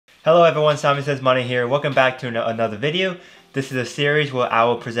Hello everyone, Simon Says Money here. Welcome back to another video. This is a series where I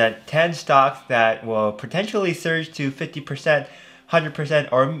will present 10 stocks that will potentially surge to 50%, 100%,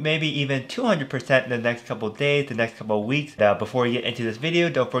 or maybe even 200% in the next couple of days, the next couple of weeks. Now, before we get into this video,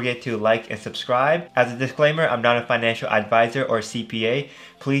 don't forget to like and subscribe. As a disclaimer, I'm not a financial advisor or CPA.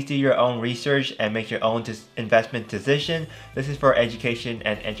 Please do your own research and make your own investment decision. This is for education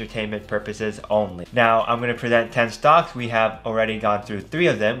and entertainment purposes only. Now, I'm going to present 10 stocks. We have already gone through 3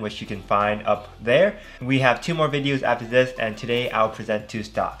 of them, which you can find up there. We have 2 more videos after this, and today I'll present 2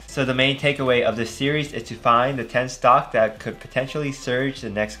 stocks. So the main takeaway of this series is to find the 10 stocks that could potentially surge the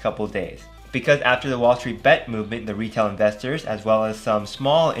next couple days. Because after the Wall Street bet movement, the retail investors, as well as some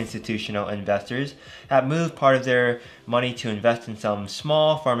small institutional investors, have moved part of their money to invest in some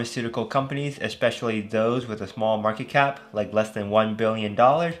small pharmaceutical companies, especially those with a small market cap, like less than $1 billion.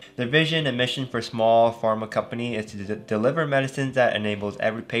 Their vision and mission for small pharma company is to deliver medicines that enables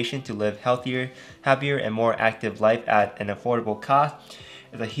every patient to live healthier, happier, and more active life at an affordable cost.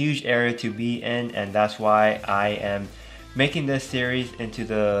 It's a huge area to be in, and that's why I am making this series into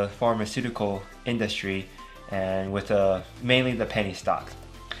the pharmaceutical industry and with mainly the penny stocks.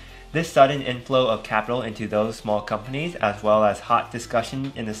 This sudden inflow of capital into those small companies, as well as hot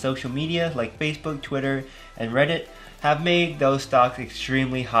discussion in the social media like Facebook, Twitter, and Reddit, have made those stocks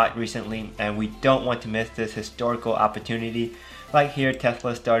extremely hot recently, and we don't want to miss this historical opportunity. Like here,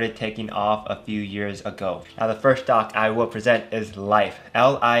 Tesla started taking off a few years ago. Now the first stock I will present is Life,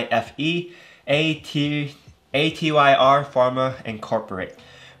 L-I-F-E, ATYR Pharma Incorporate.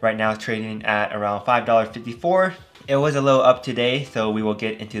 Right now it's trading at around $5.54. It was a little up today, so we will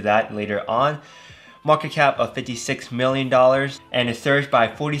get into that later on. Market cap of $56 million, and it surged by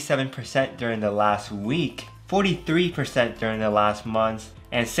 47% during the last week, 43% during the last month,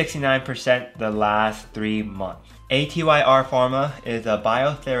 and 69% the last 3 months. ATYR Pharma is a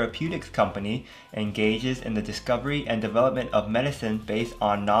biotherapeutics company engages in the discovery and development of medicine based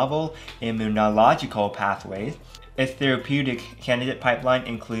on novel immunological pathways. Its therapeutic candidate pipeline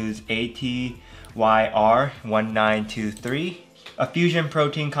includes ATYR1923, a fusion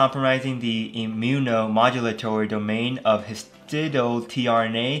protein compromising the immunomodulatory domain of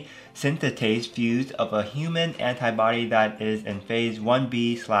histidotRNA synthetase fused of a human antibody that is in phase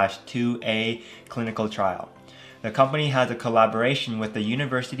 1B/2A clinical trial. The company has a collaboration with the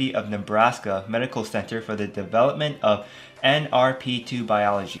University of Nebraska Medical Center for the development of NRP2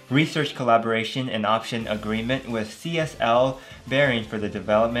 biology, research collaboration and option agreement with CSL Behring for the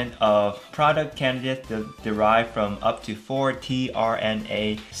development of product candidates derived from up to 4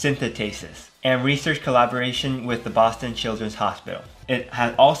 tRNA synthetases, and research collaboration with the Boston Children's Hospital. It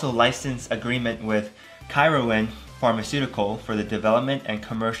has also licensed agreement with Chiron Pharmaceutical for the development and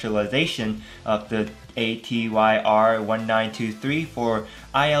commercialization of the ATYR1923 for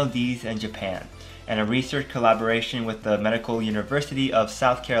ILDs in Japan, and a research collaboration with the Medical University of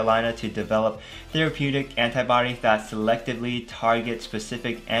South Carolina to develop therapeutic antibodies that selectively target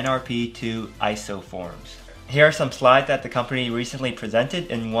specific NRP2 isoforms. Here are some slides that the company recently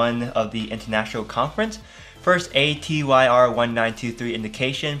presented in one of the international conference. First, ATYR1923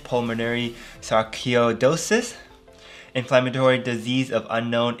 indication, pulmonary sarcoidosis, inflammatory disease of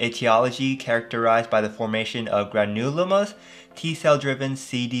unknown etiology characterized by the formation of granulomas, T-cell driven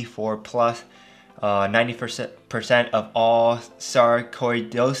CD4+, 90% of all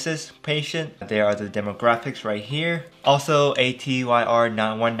sarcoidosis patients. There are the demographics right here. Also,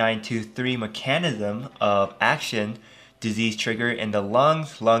 ATYR1923 mechanism of action, disease trigger in the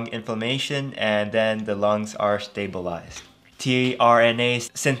lungs, lung inflammation, and then the lungs are stabilized. tRNA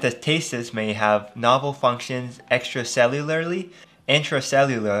synthetases may have novel functions extracellularly,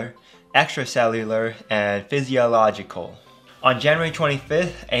 intracellular, extracellular, and physiological. On January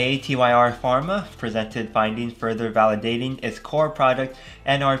 25th, ATYR Pharma presented findings further validating its core product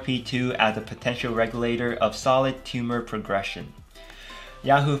NRP2 as a potential regulator of solid tumor progression.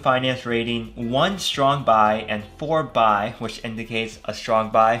 Yahoo Finance rating 1 strong buy and 4 buy, which indicates a strong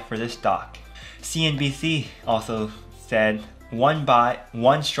buy for this stock. CNBC also said 1 buy,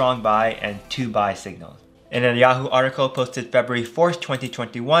 1 strong buy, and 2 buy signals. In a Yahoo article posted February 4th,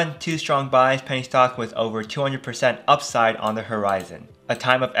 2021, 2 strong buys, penny stock with over 200% upside on the horizon. A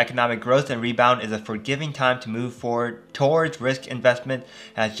time of economic growth and rebound is a forgiving time to move forward towards risk investment,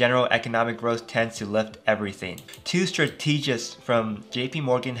 as general economic growth tends to lift everything. 2 strategists from JP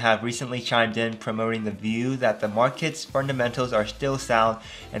Morgan have recently chimed in, promoting the view that the market's fundamentals are still sound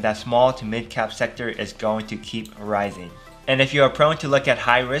and that small to mid-cap sector is going to keep rising. And if you are prone to look at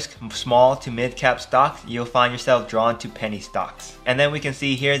high-risk, small to mid-cap stocks, you'll find yourself drawn to penny stocks. And then we can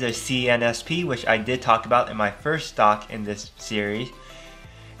see here the CNSP, which I did talk about in my first stock in this series.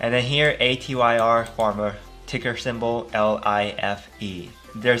 And then here, ATYR Pharma, ticker symbol LIFE.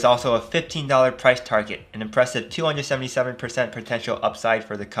 There's also a $15 price target, an impressive 277% potential upside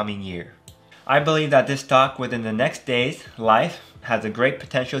for the coming year. I believe that this stock within the next days, Life, has a great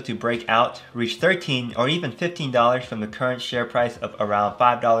potential to break out, reach $13 or even $15 from the current share price of around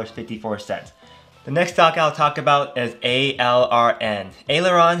 $5.54. The next stock I'll talk about is ALRN,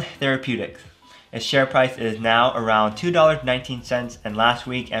 ALRN Therapeutics. Its share price is now around $2.19, and last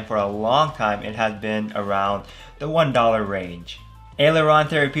week and for a long time it has been around the $1 range. ALRN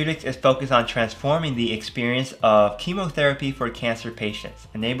Therapeutics is focused on transforming the experience of chemotherapy for cancer patients,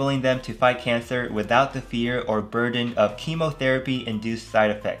 enabling them to fight cancer without the fear or burden of chemotherapy-induced side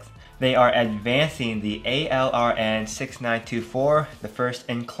effects. They are advancing the ALRN 6924, the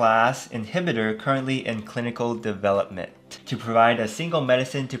first-in-class inhibitor currently in clinical development, to provide a single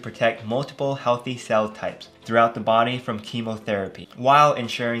medicine to protect multiple healthy cell types throughout the body from chemotherapy, while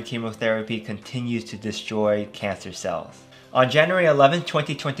ensuring chemotherapy continues to destroy cancer cells. On January 11,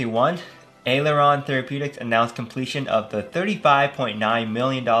 2021, ALRN Therapeutics announced completion of the $35.9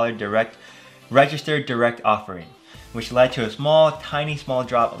 million registered direct offering, which led to a tiny small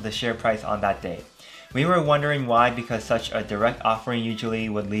drop of the share price on that day. We were wondering why, because such a direct offering usually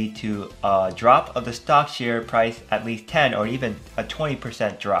would lead to a drop of the stock share price, at least 10 or even a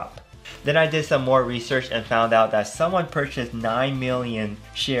 20% drop. Then I did some more research and found out that someone purchased 9 million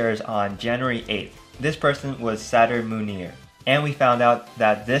shares on January 8th. This person was Sadr Munir. And we found out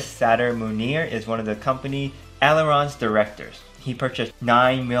that this Sadr Munir is one of the company ALRN's directors. He purchased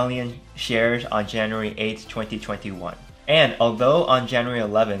 9 million shares on January 8th, 2021. And although on January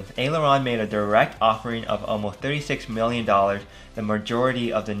 11th, ALRN made a direct offering of almost $36 million, the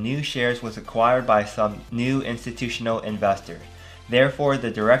majority of the new shares was acquired by some new institutional investors. Therefore,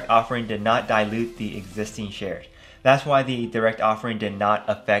 the direct offering did not dilute the existing shares. That's why the direct offering did not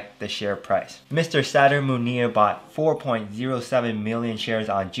affect the share price. Mr. Sadr Munir bought 4.07 million shares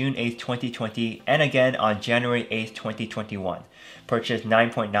on June 8, 2020 and again on January 8, 2021. Purchased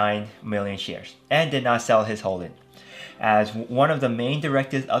 9.9 million shares and did not sell his holding. As one of the main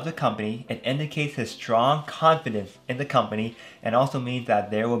directors of the company, it indicates his strong confidence in the company and also means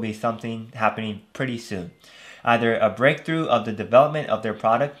that there will be something happening pretty soon. Either a breakthrough of the development of their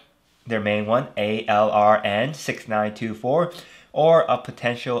product, their main one, ALRN 6924, or a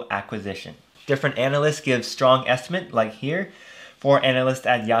potential acquisition. Different analysts give strong estimate, like here. 4 analysts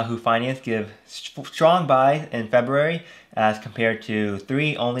at Yahoo Finance give strong buys in February as compared to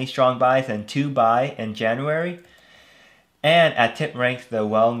 3 only strong buys and 2 buy in January. And at TipRanks, the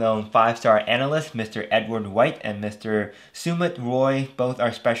well-known 5-star analysts, Mr. Edward White and Mr. Sumit Roy, both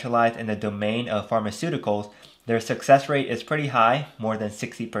are specialized in the domain of pharmaceuticals. Their success rate is pretty high, more than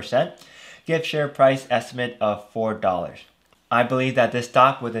 60%. Give share price estimate of $4. I believe that this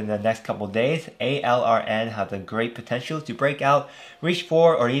stock within the next couple days, ALRN has a great potential to break out, reach $4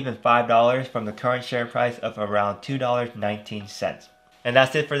 or even $5 from the current share price of around $2.19. And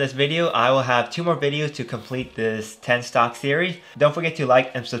that's it for this video. I will have 2 more videos to complete this 10 stock series. Don't forget to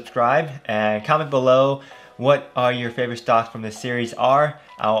like and subscribe and comment below what are your favorite stocks from this series are.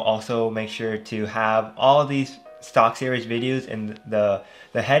 I'll also make sure to have all these stock series videos in the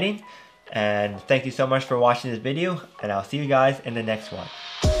heading. And thank you so much for watching this video, and I'll see you guys in the next one.